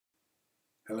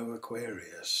Hello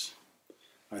Aquarius.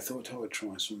 I thought I would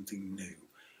try something new.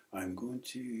 I'm going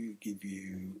to give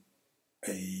you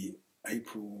a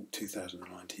April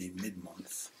 2019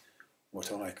 mid-month,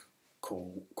 what I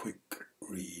call quick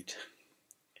read.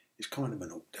 It's kind of an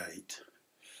update.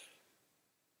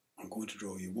 I'm going to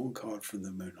draw you one card from the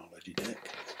Moonology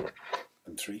deck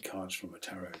and 3 cards from a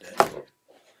tarot deck,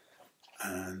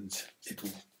 and it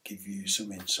will give you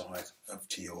some insight up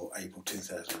to your April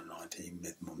 2019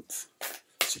 mid-month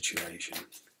situation.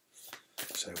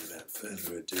 So without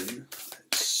further ado,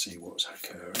 let's see what's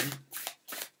occurring.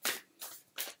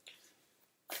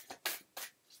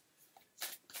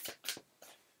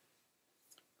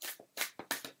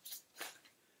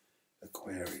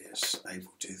 Aquarius,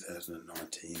 April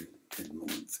 2019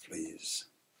 mid-month, please.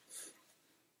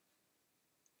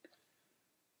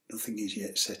 Nothing is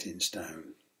yet set in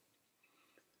stone.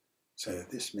 So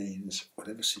this means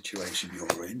whatever situation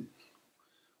you're in,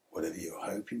 whatever you're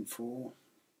hoping for,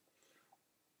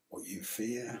 what you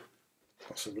fear,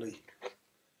 possibly,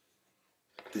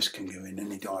 this can go in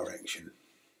any direction.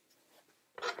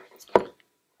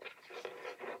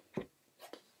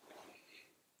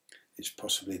 It's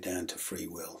possibly down to free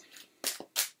will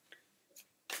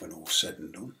when all's said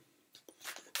and done.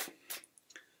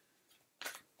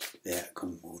 The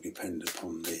outcome will depend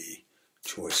upon the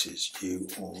choices you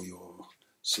or your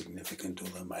significant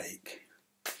other make.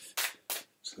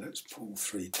 So let's pull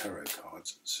 3 tarot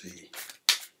cards and see.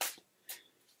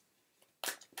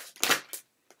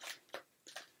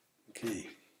 Okay,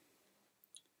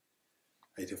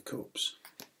 8 of Cups.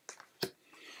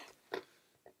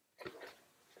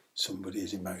 Somebody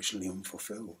is emotionally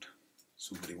unfulfilled.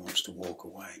 Somebody wants to walk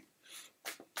away.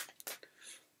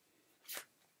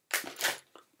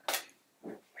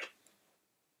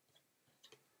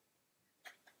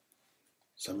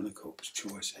 Seven of Cups,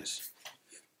 choices.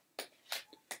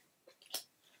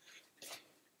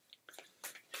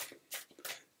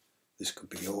 This could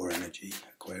be your energy,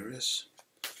 Aquarius,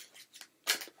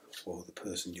 or the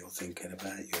person you're thinking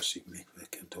about, your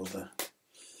significant other.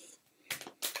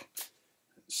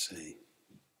 Let's see.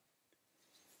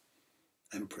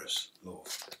 Empress, love.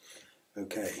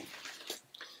 Okay.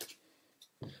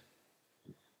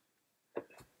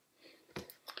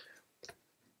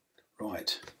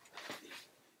 Right.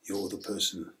 You're the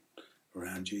person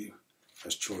around you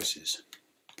has choices.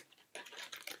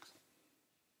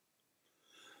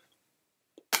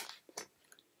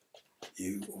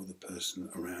 You or the person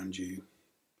around you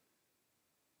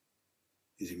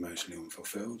is emotionally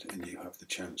unfulfilled, and you have the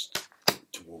chance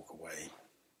to walk away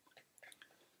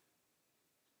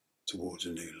towards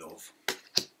a new love.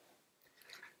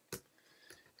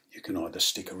 You can either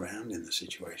stick around in the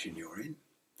situation you're in,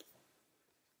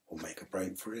 or make a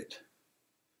break for it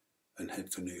and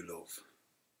head for new love.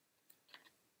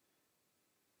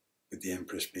 With the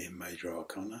Empress being major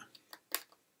arcana,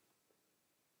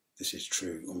 this is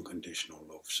true unconditional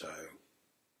love, so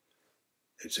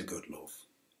it's a good love.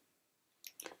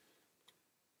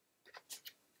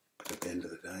 But at the end of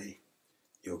the day,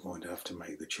 you're going to have to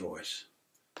make the choice,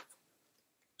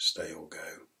 stay or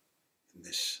go in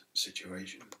this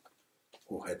situation,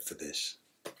 or head for this.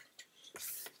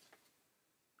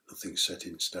 Nothing's set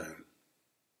in stone.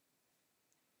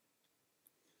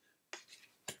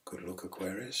 Good luck,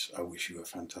 Aquarius. I wish you a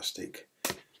fantastic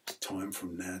time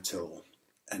from now till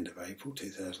end of April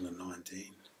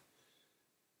 2019.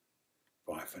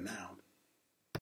 Bye for now.